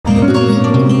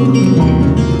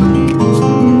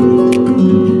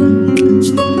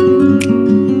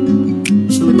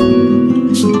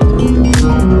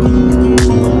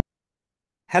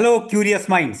Curious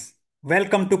minds,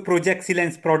 welcome to Project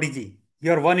Silence Prodigy,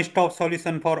 your one stop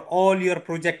solution for all your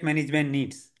project management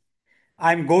needs.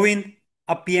 I'm Govind,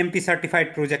 a PMP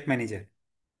certified project manager.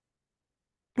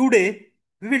 Today,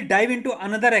 we will dive into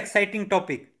another exciting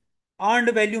topic, earned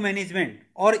value management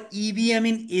or EVM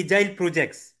in agile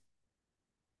projects.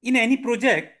 In any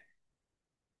project,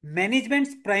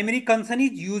 management's primary concern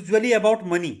is usually about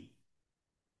money.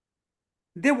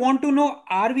 They want to know,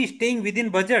 are we staying within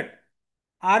budget?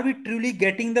 Are we truly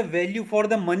getting the value for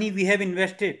the money we have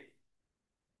invested?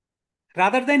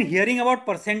 Rather than hearing about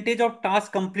percentage of tasks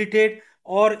completed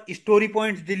or story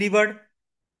points delivered,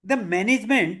 the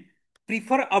management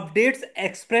prefer updates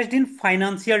expressed in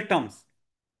financial terms.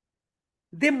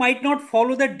 They might not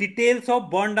follow the details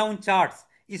of burn down charts,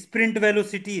 sprint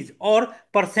velocities, or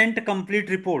percent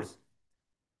complete reports.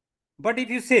 But if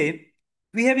you say,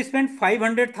 we have spent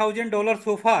 $500,000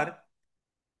 so far,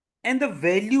 and the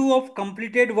value of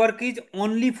completed work is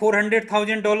only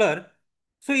 $400,000,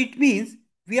 so it means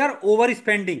we are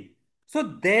overspending. So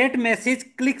that message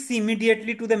clicks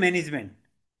immediately to the management.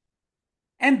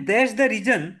 And that's the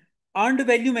reason earned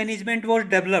value management was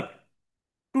developed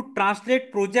to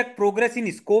translate project progress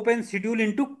in scope and schedule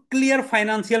into clear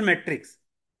financial metrics.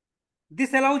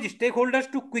 This allows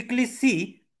stakeholders to quickly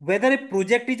see whether a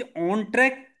project is on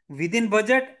track, within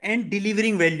budget, and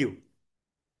delivering value.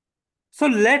 So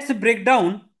let's break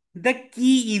down the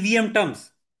key EVM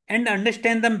terms and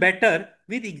understand them better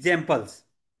with examples.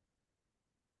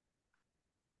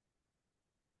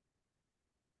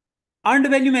 Earned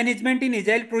value management in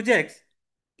agile projects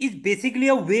is basically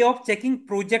a way of checking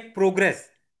project progress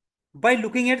by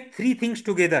looking at three things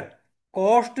together: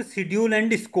 cost, schedule,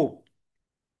 and scope.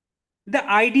 The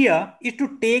idea is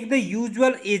to take the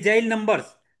usual agile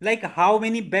numbers like how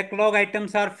many backlog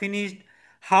items are finished,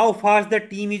 how fast the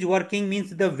team is working,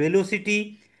 means the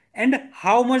velocity, and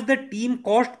how much the team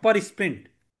cost per sprint,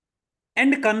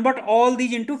 and convert all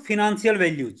these into financial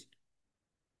values.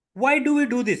 Why do we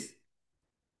do this?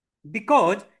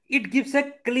 Because it gives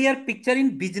a clear picture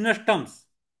in business terms.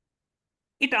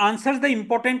 It answers the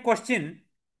important question,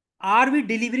 are we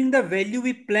delivering the value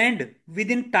we planned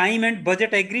within time and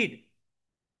budget agreed?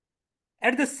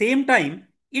 At the same time,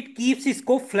 it keeps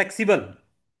scope flexible,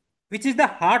 which is the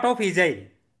heart of Agile.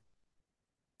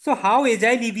 So, how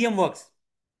Agile EVM works?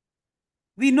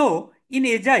 We know in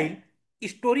Agile,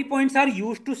 story points are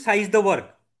used to size the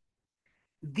work.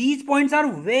 These points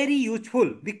are very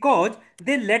useful because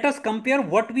they let us compare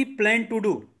what we plan to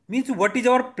do, means what is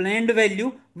our planned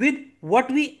value with what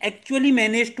we actually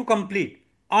managed to complete,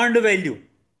 earned value.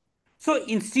 So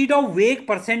instead of vague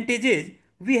percentages,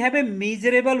 we have a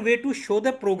measurable way to show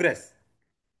the progress.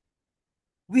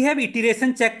 We have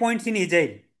iteration checkpoints in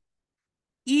Agile.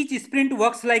 Each sprint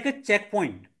works like a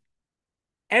checkpoint.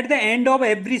 At the end of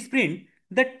every sprint,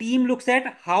 the team looks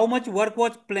at how much work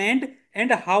was planned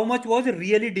and how much was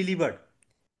really delivered.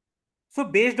 So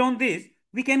based on this,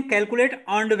 we can calculate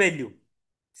earned value,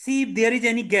 see if there is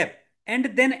any gap,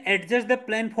 and then adjust the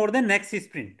plan for the next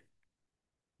sprint.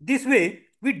 This way,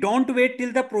 we don't wait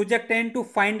till the project end to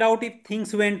find out if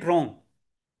things went wrong.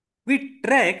 We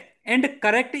track and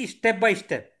correct step by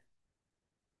step.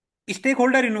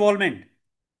 Stakeholder involvement.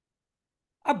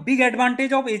 A big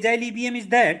advantage of Agile EBM is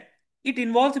that it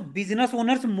involves business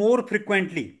owners more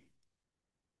frequently.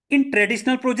 In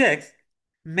traditional projects,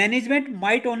 management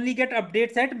might only get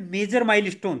updates at major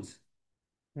milestones,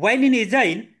 while in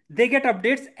Agile, they get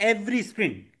updates every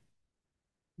sprint.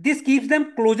 This keeps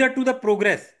them closer to the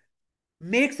progress,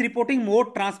 makes reporting more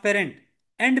transparent,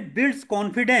 and builds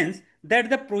confidence that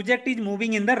the project is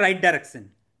moving in the right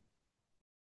direction.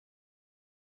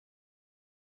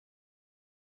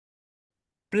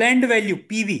 Planned value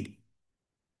PV.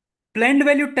 Planned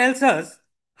value tells us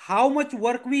how much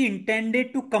work we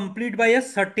intended to complete by a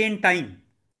certain time,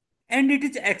 and it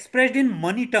is expressed in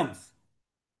money terms.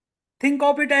 Think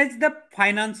of it as the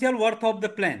financial worth of the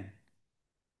plan.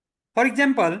 For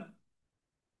example,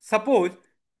 suppose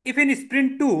if in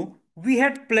sprint 2 we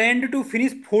had planned to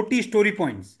finish 40 story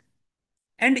points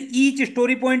and each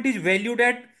story point is valued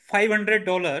at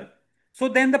 $500, so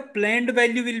then the planned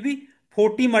value will be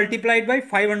 40 multiplied by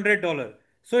 $500.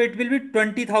 So it will be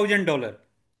 $20,000.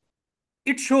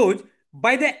 It shows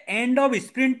by the end of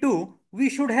sprint 2 we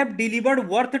should have delivered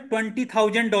worth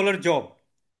 $20,000 job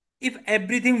if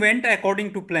everything went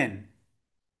according to plan.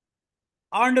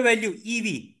 Earned value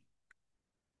EV.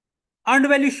 Earned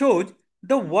value shows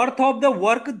the worth of the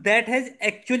work that has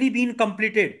actually been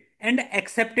completed and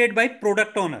accepted by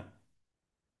product owner.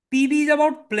 PV is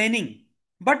about planning,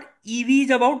 but EV is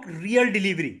about real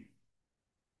delivery.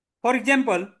 For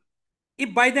example,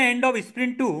 if by the end of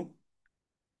sprint 2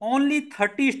 Only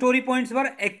 30 story points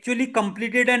were actually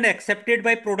completed and accepted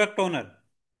by product owner.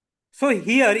 So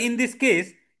here in this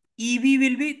case, EV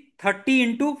will be 30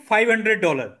 into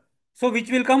 $500. So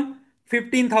which will come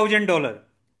 $15,000.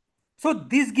 So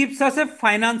this gives us a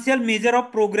financial measure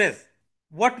of progress.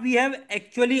 What we have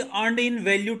actually earned in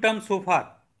value terms so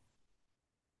far.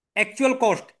 Actual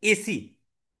cost AC.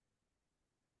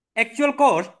 Actual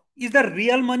cost is the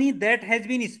real money that has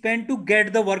been spent to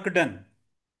get the work done.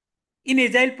 In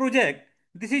Agile project,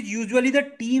 this is usually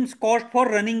the team's cost for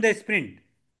running the sprint,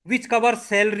 which covers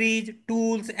salaries,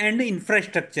 tools, and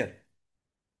infrastructure.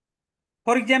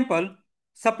 For example,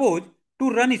 suppose to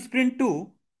run sprint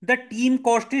 2, the team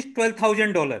cost is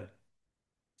 $12,000.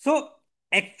 So,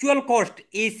 actual cost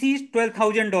AC is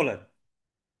 $12,000.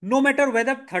 No matter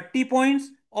whether 30 points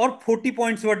or 40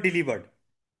 points were delivered.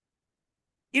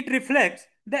 It reflects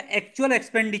the actual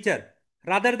expenditure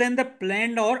rather than the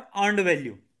planned or earned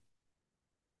value.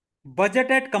 Budget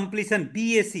at completion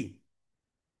BAC.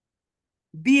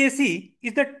 BAC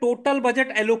is the total budget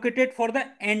allocated for the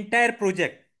entire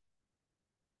project.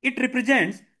 It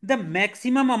represents the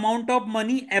maximum amount of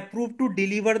money approved to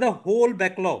deliver the whole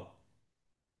backlog.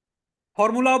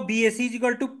 Formula of BAC is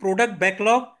equal to product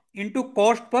backlog into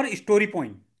cost per story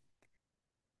point.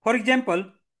 For example,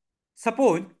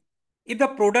 suppose if the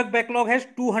product backlog has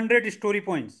 200 story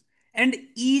points and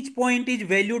each point is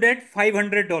valued at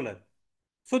 $500.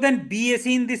 So then BAC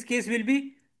in this case will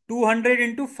be 200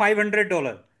 into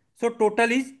 $500. So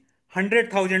total is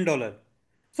 $100,000.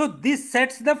 So this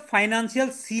sets the financial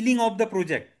ceiling of the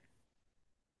project.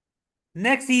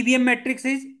 Next EBM matrix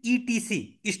is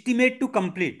ETC, estimate to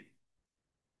complete.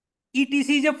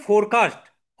 ETC is a forecast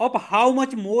of how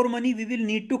much more money we will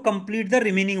need to complete the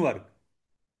remaining work.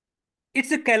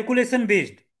 It's a calculation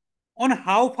based on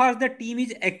how fast the team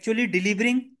is actually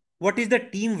delivering, what is the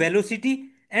team velocity,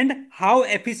 and how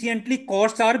efficiently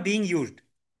costs are being used.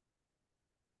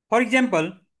 For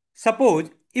example, suppose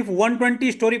if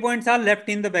 120 story points are left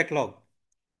in the backlog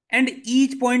and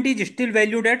each point is still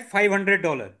valued at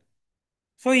 $500.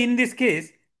 So in this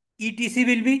case, ETC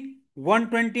will be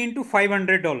 120 into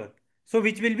 $500. So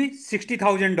which will be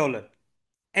 $60,000.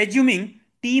 Assuming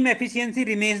team efficiency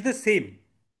remains the same.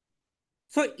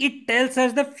 So it tells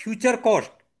us the future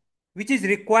cost which is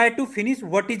required to finish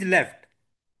what is left.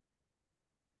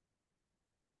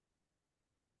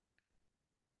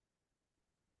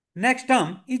 Next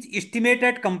term is estimate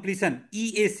at completion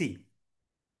EAC.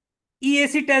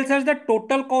 EAC tells us the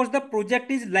total cost the project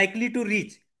is likely to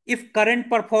reach if current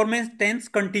performance trends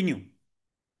continue.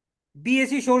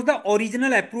 BAC shows the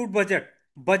original approved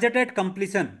budget at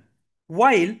completion,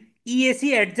 while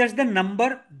EAC adjusts the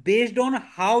number based on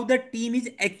how the team is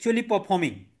actually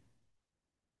performing.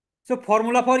 So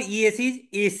formula for EAC is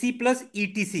AC plus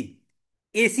ETC.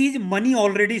 AC is money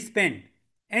already spent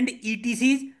and ETC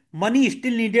is money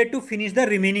still needed to finish the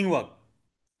remaining work.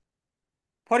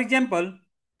 For example,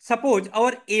 suppose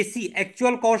our AC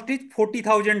actual cost is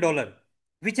 $40,000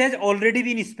 which has already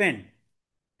been spent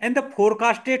and the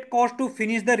forecasted cost to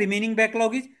finish the remaining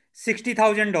backlog is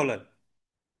 $60,000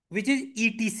 which is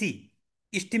ETC,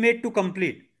 estimate to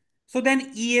complete. So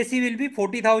then EAC will be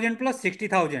 40,000 plus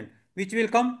 60,000 which will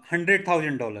come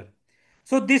 $100,000.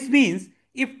 So this means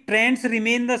if trends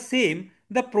remain the same,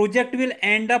 the project will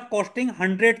end up costing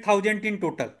 100,000 in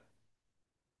total.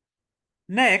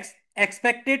 Next,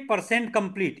 expected percent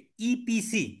complete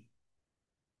EPC.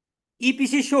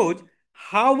 EPC shows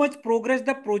how much progress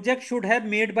the project should have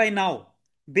made by now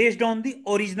based on the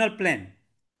original plan.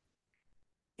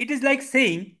 It is like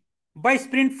saying by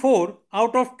sprint 4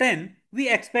 out of 10 we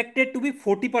expected to be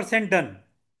 40% done.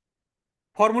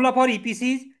 Formula for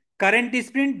EPC is current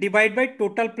sprint divided by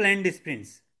total planned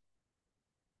sprints.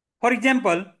 For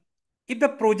example, if the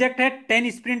project had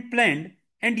 10 sprint planned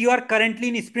and you are currently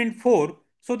in sprint 4,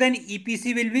 so then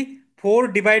EPC will be 4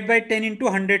 divided by 10 into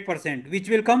 100% which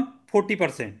will come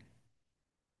 40%.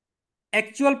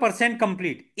 Actual percent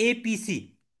complete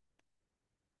APC.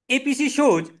 APC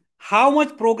shows how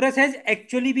much progress has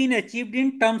actually been achieved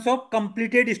in terms of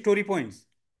completed story points.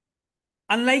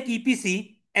 Unlike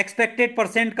EPC, expected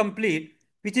percent complete,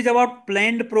 which is about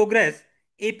planned progress,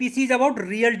 APC is about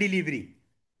real delivery.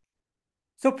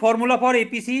 So formula for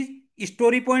APC is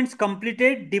story points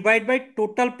completed divided by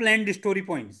total planned story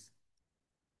points.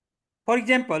 For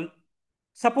example,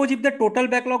 suppose if the total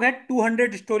backlog had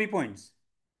 200 story points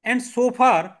and so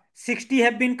far 60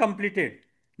 have been completed,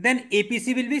 then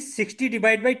APC will be 60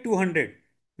 divided by 200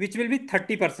 which will be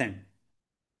 30%.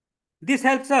 This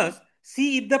helps us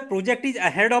see if the project is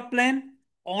ahead of plan,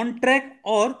 on track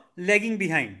or lagging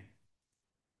behind.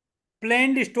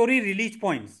 Planned story release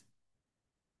points.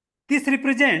 This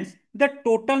represents the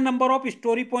total number of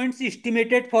story points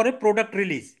estimated for a product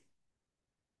release.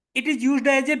 It is used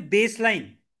as a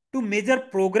baseline to measure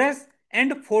progress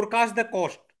and forecast the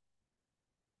cost.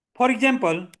 For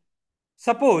example,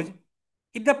 suppose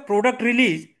if the product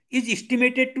release is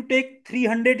estimated to take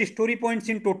 300 story points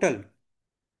in total,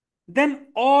 then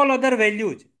all other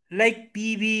values like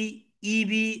PV,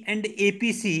 EV, and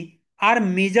APC are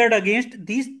measured against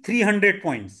these 300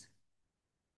 points.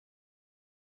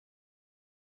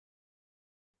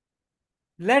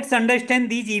 Let's understand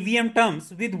these EVM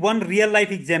terms with one real life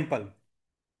example.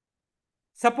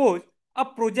 Suppose a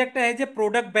project has a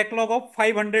product backlog of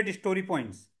 500 story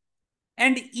points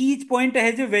and each point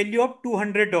has a value of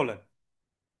 $200.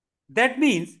 That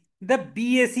means the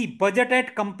BAC budget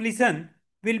at completion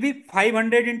will be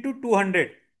 500 into 200,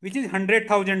 which is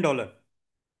 $100,000.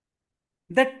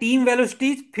 The team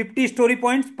velocity is 50 story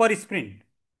points per sprint.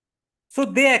 So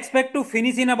they expect to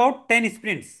finish in about 10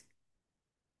 sprints.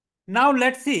 Now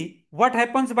let's see what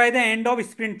happens by the end of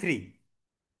sprint 3.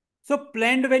 So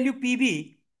planned value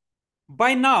PB,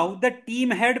 by now the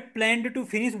team had planned to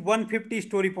finish 150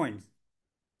 story points.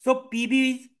 So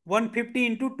PB is 150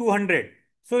 into 200.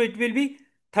 So it will be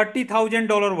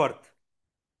 $30,000 worth.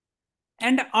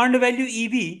 And earned value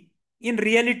EB, in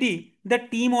reality, the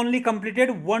team only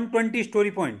completed 120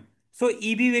 story point. So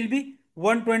EB will be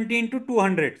 120 into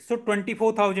 200. So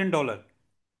 $24,000.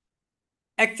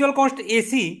 Actual cost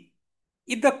AC,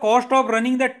 if the cost of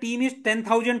running the team is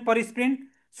 10,000 per sprint,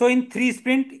 so in 3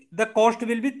 sprint, the cost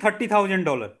will be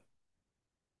 $30,000.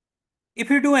 If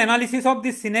you do analysis of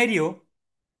this scenario,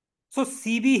 so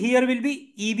CB here will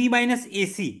be EB minus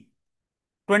AC,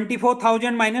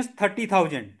 24,000 minus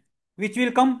 30,000, which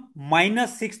will come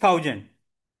minus 6,000,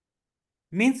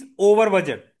 means over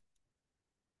budget.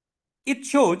 It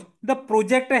shows the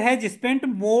project has spent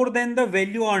more than the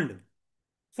value earned.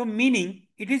 So meaning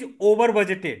it is over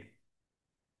budgeted.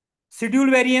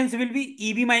 Schedule variance will be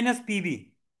EB minus PB,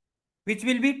 which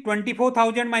will be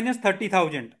 24,000 minus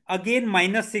 30,000, again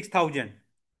minus 6,000.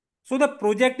 So the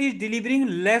project is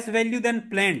delivering less value than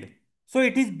planned. So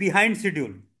it is behind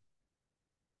schedule.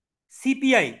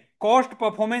 CPI, cost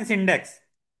performance index,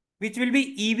 which will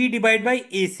be EB divided by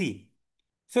AC.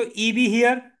 So EB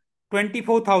here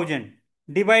 24,000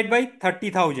 divided by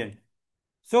 30,000.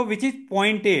 So which is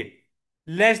 0.8,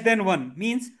 less than 1,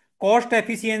 means cost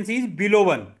efficiency is below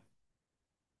 1.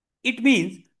 It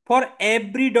means for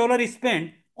every dollar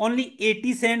spent, only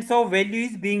 80 cents of value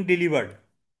is being delivered.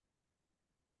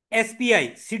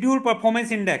 SPI, Schedule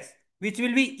Performance Index, which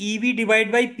will be EV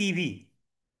divided by PV.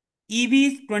 EV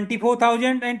is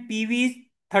 24,000 and PV is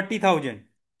 30,000.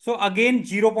 So again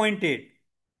 0.8,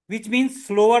 which means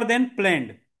slower than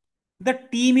planned. The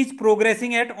team is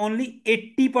progressing at only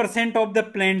 80% of the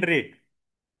planned rate.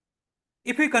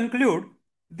 If we conclude,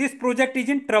 this project is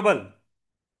in trouble.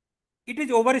 It is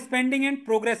overspending and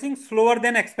progressing slower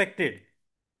than expected.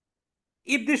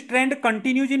 If this trend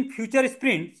continues in future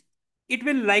sprints, it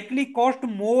will likely cost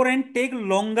more and take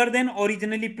longer than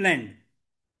originally planned.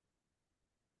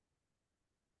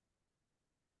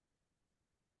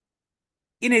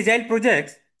 In agile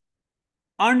projects,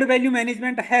 earned value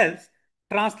management helps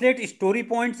translate story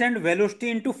points and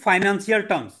velocity into financial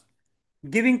terms,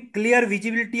 giving clear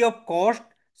visibility of cost,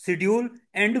 schedule,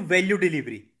 and value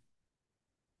delivery.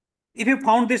 If you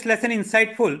found this lesson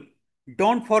insightful,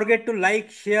 don't forget to like,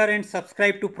 share, and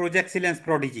subscribe to Project Excellence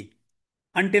Prodigy.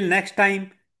 Until next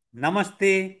time,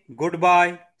 Namaste,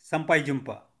 goodbye, Sampai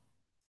Jumpa.